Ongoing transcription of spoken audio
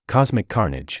Cosmic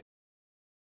Carnage.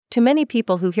 To many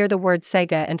people who hear the word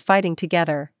Sega and fighting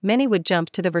together, many would jump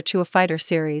to the Virtua Fighter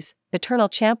series, Eternal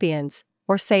Champions,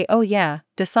 or say, oh yeah,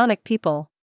 Sonic people.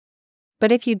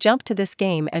 But if you jump to this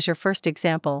game as your first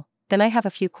example, then I have a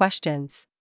few questions.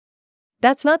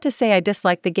 That's not to say I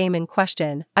dislike the game in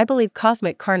question. I believe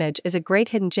Cosmic Carnage is a great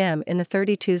hidden gem in the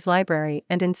 32's library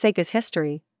and in Sega's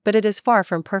history, but it is far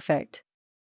from perfect.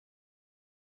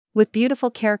 With beautiful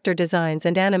character designs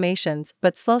and animations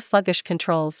but slow sluggish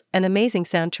controls, an amazing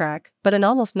soundtrack, but an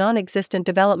almost non-existent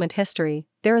development history,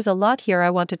 there is a lot here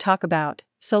I want to talk about,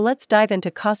 so let's dive into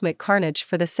Cosmic Carnage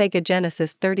for the Sega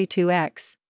Genesis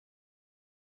 32X.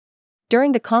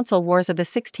 During the console wars of the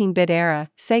 16-bit era,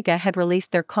 Sega had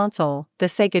released their console, the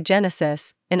Sega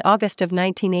Genesis, in August of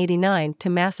 1989 to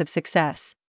massive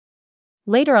success.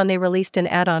 Later on they released an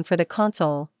add-on for the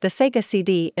console, the Sega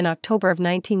CD, in October of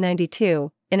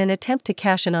 1992, in an attempt to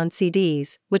cash in on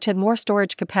CDs, which had more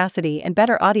storage capacity and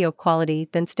better audio quality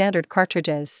than standard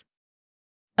cartridges.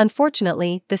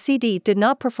 Unfortunately, the CD did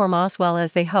not perform as well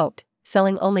as they hoped,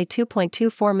 selling only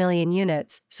 2.24 million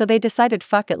units, so they decided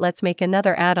fuck it, let's make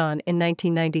another add-on in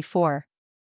 1994.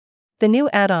 The new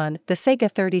add-on, the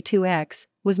Sega 32X,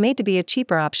 was made to be a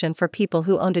cheaper option for people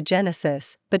who owned a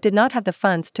Genesis, but did not have the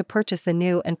funds to purchase the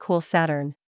new and cool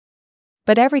Saturn.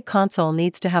 But every console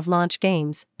needs to have launch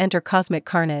games, enter Cosmic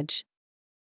Carnage.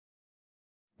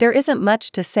 There isn't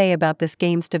much to say about this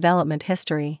game's development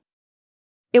history.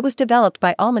 It was developed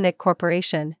by Almanac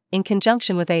Corporation, in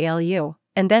conjunction with ALU,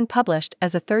 and then published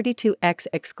as a 32X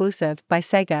exclusive by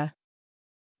Sega.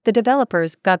 The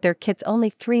developers got their kits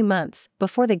only 3 months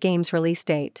before the game's release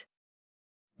date.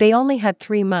 They only had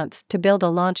 3 months to build a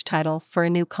launch title for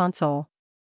a new console.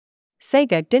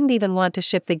 Sega didn't even want to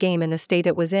ship the game in the state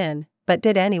it was in, but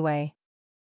did anyway.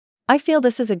 I feel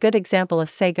this is a good example of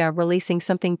Sega releasing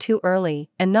something too early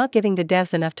and not giving the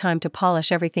devs enough time to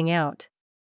polish everything out.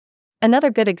 Another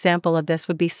good example of this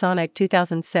would be Sonic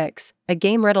 2006, a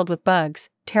game riddled with bugs,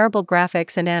 terrible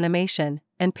graphics and animation,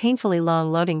 and painfully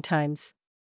long loading times.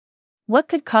 What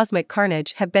could Cosmic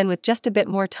Carnage have been with just a bit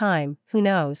more time, who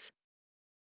knows?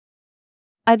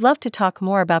 I'd love to talk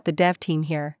more about the dev team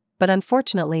here, but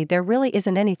unfortunately there really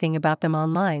isn't anything about them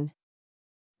online.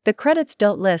 The credits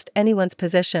don't list anyone's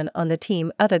position on the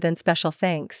team other than special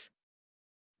thanks.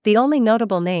 The only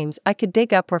notable names I could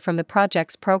dig up were from the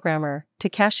project's programmer,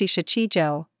 Takashi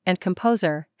Shichijo, and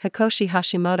composer, Hikoshi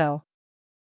Hashimoto.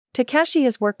 Takashi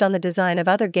has worked on the design of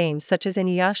other games such as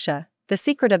Inuyasha, The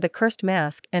Secret of the Cursed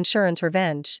Mask, and Shuren's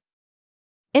Revenge.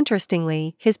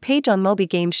 Interestingly, his page on Moby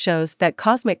Games shows that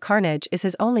Cosmic Carnage is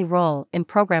his only role in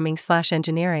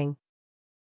programming/engineering.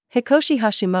 Hikoshi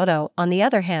Hashimoto, on the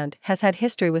other hand, has had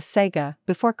history with Sega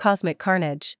before Cosmic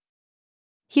Carnage.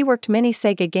 He worked many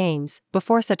Sega games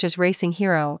before, such as Racing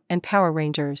Hero and Power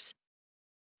Rangers.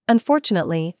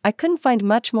 Unfortunately, I couldn't find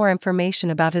much more information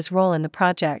about his role in the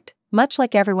project, much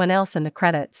like everyone else in the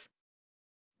credits.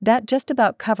 That just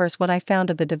about covers what I found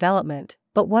of the development,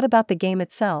 but what about the game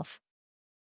itself?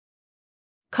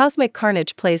 Cosmic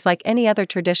Carnage plays like any other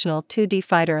traditional 2D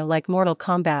fighter like Mortal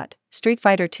Kombat, Street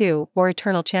Fighter II, or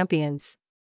Eternal Champions.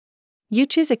 You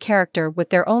choose a character with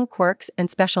their own quirks and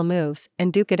special moves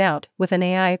and duke it out with an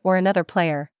AI or another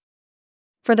player.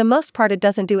 For the most part it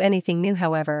doesn't do anything new,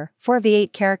 however. 4 of the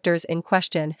 8 characters in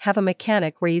question have a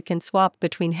mechanic where you can swap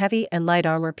between heavy and light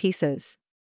armor pieces.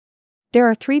 There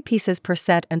are 3 pieces per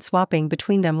set and swapping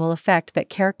between them will affect that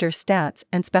character's stats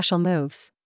and special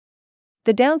moves.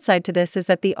 The downside to this is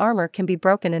that the armor can be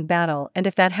broken in battle, and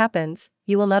if that happens,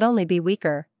 you will not only be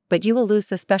weaker, but you will lose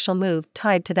the special move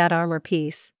tied to that armor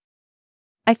piece.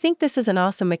 I think this is an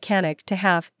awesome mechanic to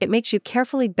have. It makes you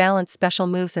carefully balance special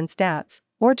moves and stats,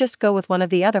 or just go with one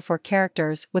of the other 4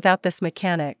 characters without this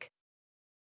mechanic.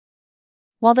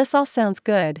 While this all sounds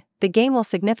good, the game will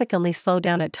significantly slow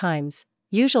down at times,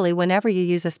 usually whenever you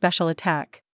use a special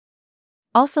attack.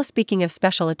 Also, speaking of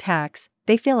special attacks,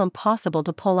 they feel impossible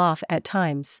to pull off at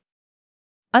times.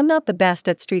 I'm not the best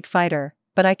at Street Fighter,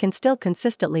 but I can still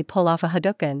consistently pull off a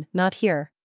Hadouken, not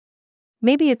here.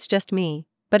 Maybe it's just me,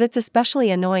 but it's especially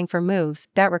annoying for moves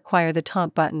that require the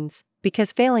taunt buttons,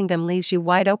 because failing them leaves you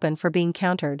wide open for being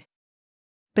countered.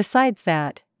 Besides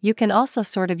that, you can also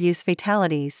sort of use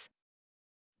fatalities.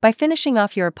 By finishing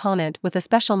off your opponent with a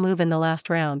special move in the last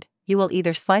round, you will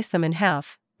either slice them in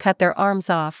half, cut their arms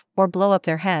off, or blow up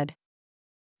their head.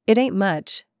 It ain't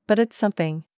much, but it's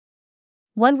something.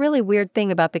 One really weird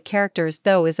thing about the characters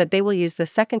though is that they will use the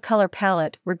second color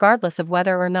palette regardless of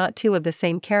whether or not 2 of the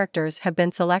same characters have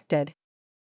been selected.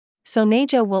 So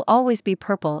Nejo will always be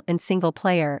purple in single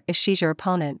player if she's your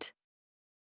opponent.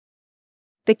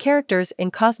 The characters in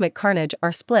Cosmic Carnage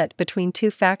are split between two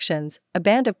factions, a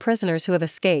band of prisoners who have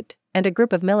escaped, and a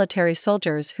group of military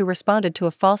soldiers who responded to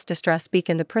a false distress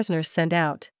beacon the prisoners sent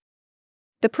out.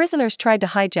 The prisoners tried to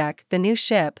hijack the new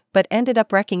ship but ended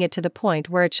up wrecking it to the point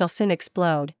where it shall soon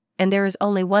explode, and there is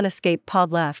only one escape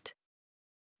pod left.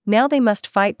 Now they must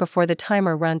fight before the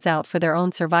timer runs out for their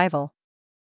own survival.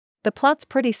 The plot's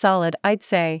pretty solid, I'd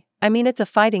say. I mean, it's a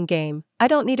fighting game. I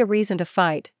don't need a reason to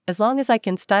fight. As long as I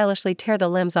can stylishly tear the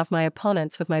limbs off my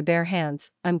opponents with my bare hands,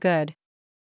 I'm good.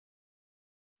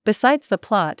 Besides the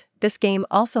plot, this game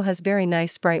also has very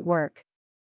nice sprite work.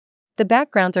 The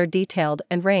backgrounds are detailed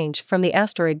and range from the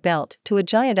asteroid belt to a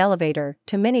giant elevator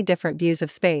to many different views of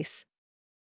space.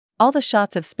 All the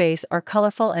shots of space are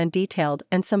colorful and detailed,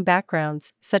 and some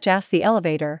backgrounds, such as the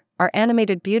elevator, are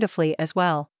animated beautifully as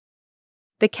well.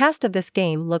 The cast of this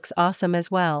game looks awesome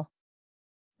as well.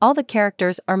 All the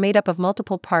characters are made up of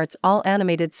multiple parts, all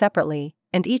animated separately,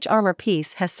 and each armor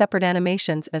piece has separate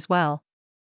animations as well.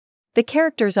 The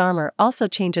character's armor also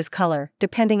changes color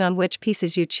depending on which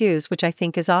pieces you choose, which I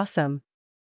think is awesome.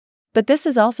 But this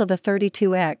is also the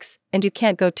 32X, and you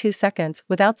can't go 2 seconds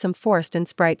without some forced and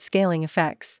sprite scaling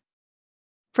effects.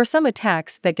 For some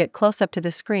attacks that get close up to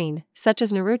the screen, such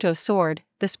as Naruto's sword,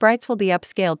 the sprites will be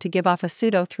upscaled to give off a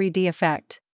pseudo 3D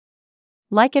effect.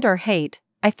 Like it or hate,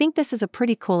 I think this is a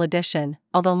pretty cool addition,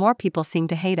 although more people seem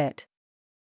to hate it.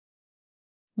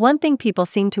 One thing people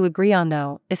seem to agree on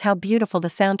though, is how beautiful the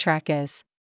soundtrack is.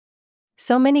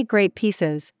 So many great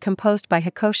pieces, composed by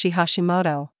Hikoshi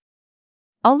Hashimoto.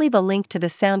 I'll leave a link to the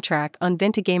soundtrack on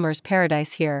Vintigamer's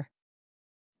Paradise here.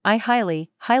 I highly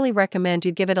recommend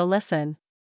you give it a listen.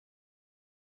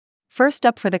 First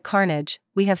up for the Carnage,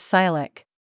 we have Silik.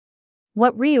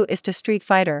 What Ryu is to Street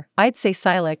Fighter, I'd say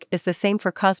Silik is the same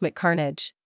for Cosmic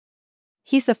Carnage.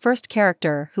 He's the first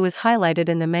character who is highlighted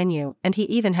in the menu, and he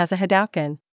even has a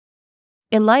Hadouken.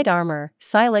 In light armor,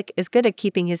 Silik is good at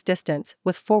keeping his distance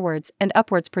with forwards and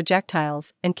upwards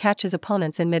projectiles and catches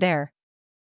opponents in midair.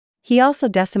 He also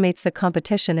decimates the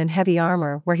competition in heavy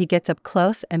armor, where he gets up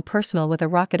close and personal with a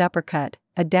rocket uppercut,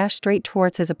 a dash straight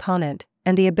towards his opponent,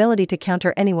 and the ability to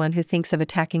counter anyone who thinks of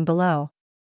attacking below.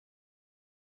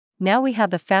 Now we have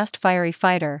the fast fiery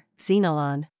fighter,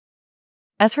 Xenalon.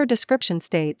 As her description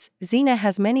states, Xena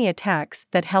has many attacks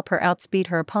that help her outspeed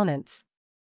her opponents.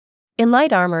 In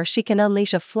light armor, she can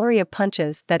unleash a flurry of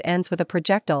punches that ends with a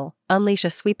projectile, unleash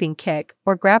a sweeping kick,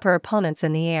 or grab her opponents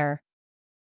in the air.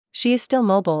 She is still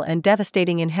mobile and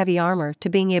devastating in heavy armor, to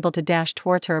being able to dash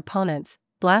towards her opponents,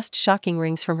 blast shocking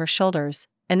rings from her shoulders,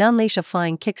 and unleash a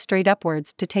flying kick straight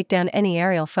upwards to take down any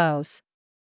aerial foes.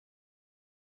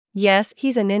 Yes,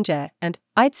 he's a ninja, and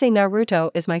I'd say Naruto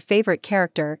is my favorite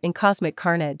character in Cosmic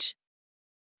Carnage.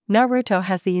 Naruto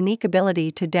has the unique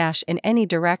ability to dash in any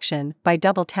direction by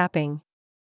double tapping.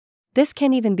 This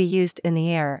can even be used in the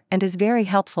air and is very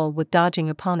helpful with dodging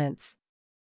opponents.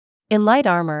 In light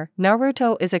armor,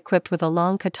 Naruto is equipped with a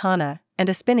long katana and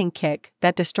a spinning kick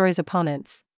that destroys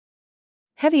opponents.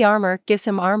 Heavy armor gives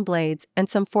him arm blades and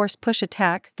some forced push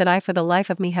attack that I for the life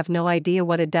of me have no idea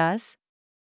what it does.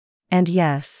 And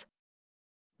yes,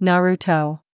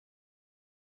 Naruto.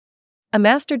 A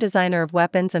master designer of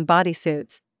weapons and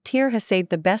bodysuits, Tyr has saved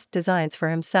the best designs for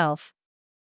himself.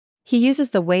 He uses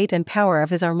the weight and power of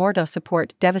his armor to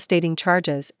support devastating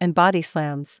charges and body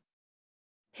slams.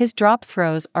 His drop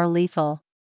throws are lethal.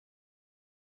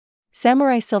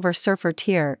 Samurai Silver Surfer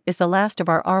Tyr is the last of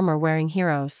our armor-wearing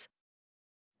heroes.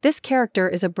 This character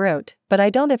is a brute, but I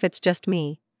don't know if it's just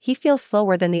me, he feels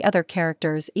slower than the other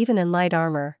characters even in light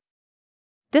armor.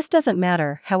 This doesn't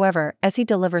matter, however, as he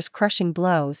delivers crushing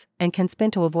blows and can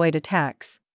spin to avoid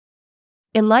attacks.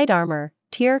 In light armor,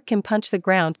 Tyr can punch the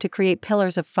ground to create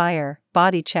pillars of fire,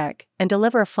 body check, and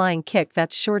deliver a flying kick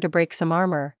that's sure to break some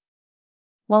armor.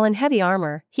 While in heavy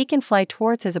armor, he can fly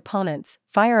towards his opponents,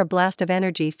 fire a blast of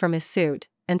energy from his suit,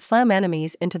 and slam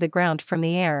enemies into the ground from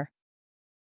the air.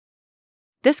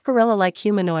 This gorilla-like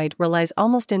humanoid relies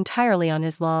almost entirely on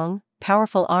his long,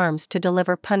 powerful arms to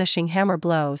deliver punishing hammer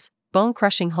blows,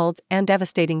 bone-crushing holds, and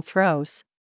devastating throws.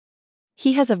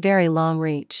 He has a very long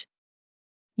reach.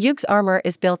 Yugi's armor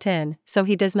is built in, so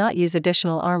he does not use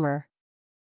additional armor.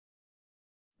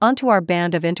 Onto our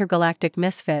band of intergalactic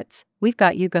misfits, we've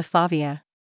got Yugoslavia.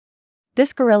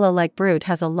 This gorilla-like brute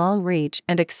has a long reach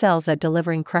and excels at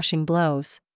delivering crushing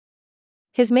blows.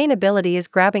 His main ability is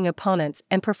grabbing opponents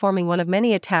and performing one of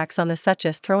many attacks on them, such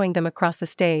as throwing them across the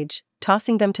stage,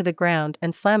 tossing them to the ground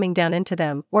and slamming down into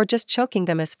them, or just choking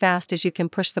them as fast as you can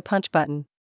push the punch button.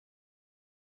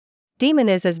 Demon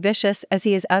is as vicious as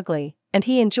he is ugly, and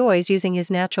he enjoys using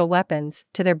his natural weapons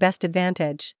to their best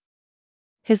advantage.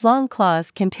 His long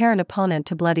claws can tear an opponent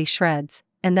to bloody shreds,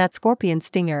 and that scorpion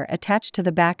stinger attached to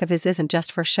the back of his isn't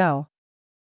just for show.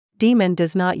 Demon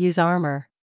does not use armor.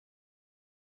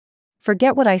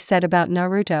 Forget what I said about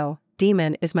Naruto,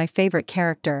 Demon is my favorite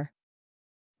character.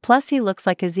 Plus he looks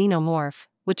like a xenomorph,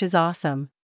 which is awesome.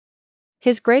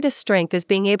 His greatest strength is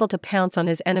being able to pounce on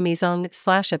his enemies and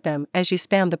slash at them as you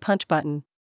spam the punch button.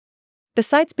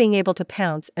 Besides being able to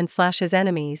pounce and slash his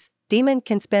enemies, Demon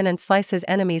can spin and slice his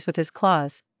enemies with his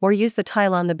claws, or use the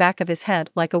tile on the back of his head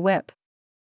like a whip.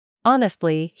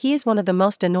 Honestly, he is one of the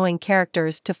most annoying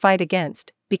characters to fight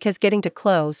against, because getting too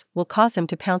close will cause him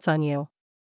to pounce on you.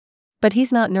 But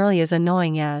he's not nearly as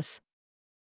annoying as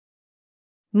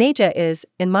Neja is,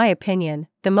 in my opinion,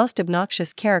 the most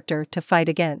obnoxious character to fight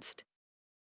against.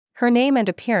 Her name and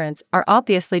appearance are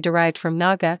obviously derived from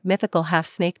Naga, mythical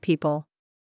half-snake people.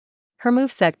 Her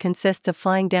moveset consists of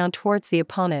flying down towards the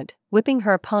opponent, whipping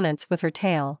her opponents with her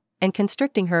tail, and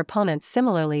constricting her opponents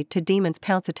similarly to Demon's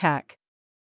pounce attack.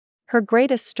 Her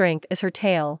greatest strength is her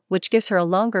tail, which gives her a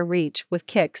longer reach with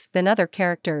kicks than other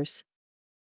characters.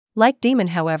 Like Demon,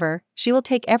 however, she will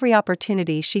take every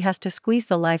opportunity she has to squeeze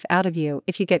the life out of you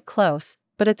if you get close,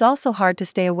 but it's also hard to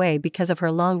stay away because of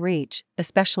her long reach,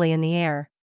 especially in the air.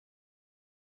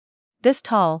 This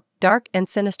tall, dark and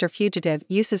sinister fugitive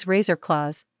uses razor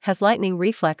claws, has lightning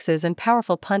reflexes and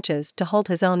powerful punches to hold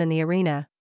his own in the arena.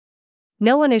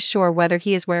 No one is sure whether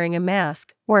he is wearing a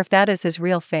mask or if that is his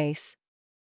real face.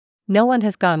 No one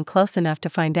has gone close enough to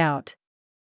find out.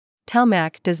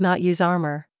 Telmac does not use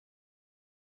armor.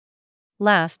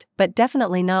 Last, but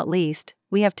definitely not least,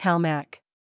 we have Telmac.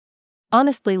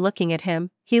 Honestly, looking at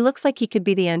him, he looks like he could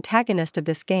be the antagonist of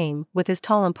this game, with his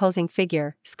tall imposing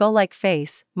figure, skull-like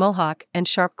face, mohawk, and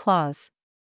sharp claws.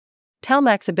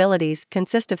 Telmac's abilities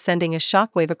consist of sending a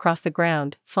shockwave across the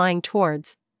ground, flying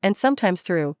towards, and sometimes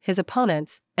through, his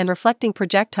opponents, and reflecting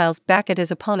projectiles back at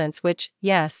his opponents, which,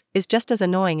 yes, is just as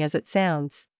annoying as it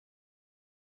sounds.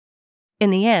 In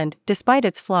the end, despite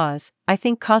its flaws, I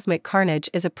think Cosmic Carnage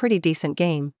is a pretty decent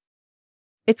game.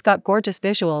 It's got gorgeous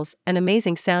visuals, an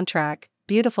amazing soundtrack,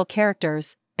 beautiful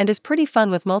characters, and is pretty fun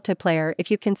with multiplayer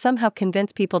if you can somehow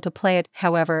convince people to play it.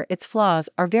 However, its flaws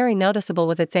are very noticeable,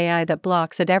 with its AI that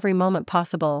blocks at every moment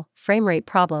possible, framerate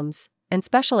problems, and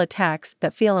special attacks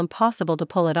that feel impossible to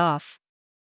pull it off.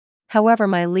 However,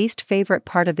 my least favorite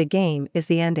part of the game is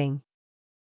the ending.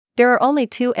 There are only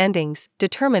two endings,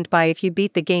 determined by if you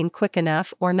beat the game quick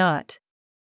enough or not.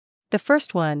 The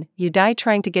first one, you die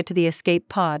trying to get to the escape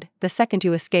pod, the second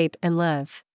you escape and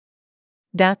live.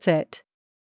 That's it.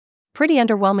 Pretty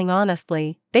underwhelming,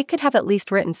 honestly. They could have at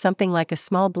least written something like a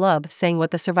small blurb saying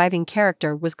what the surviving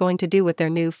character was going to do with their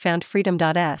new-found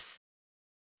freedom.s.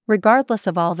 Regardless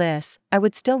of all this, I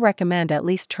would still recommend at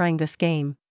least trying this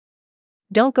game.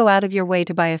 Don't go out of your way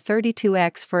to buy a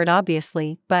 32X for it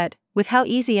obviously, but, with how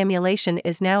easy emulation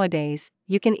is nowadays,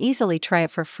 you can easily try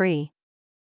it for free.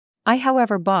 I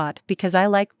however bought because I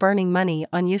like burning money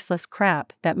on useless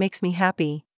crap that makes me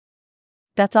happy.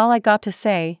 That's all I got to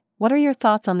say. What are your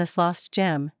thoughts on this lost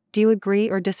gem? Do you agree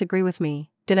or disagree with me?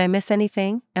 Did I miss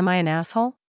anything? Am I an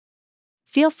asshole?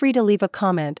 Feel free to leave a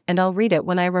comment and I'll read it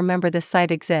when I remember this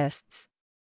site exists.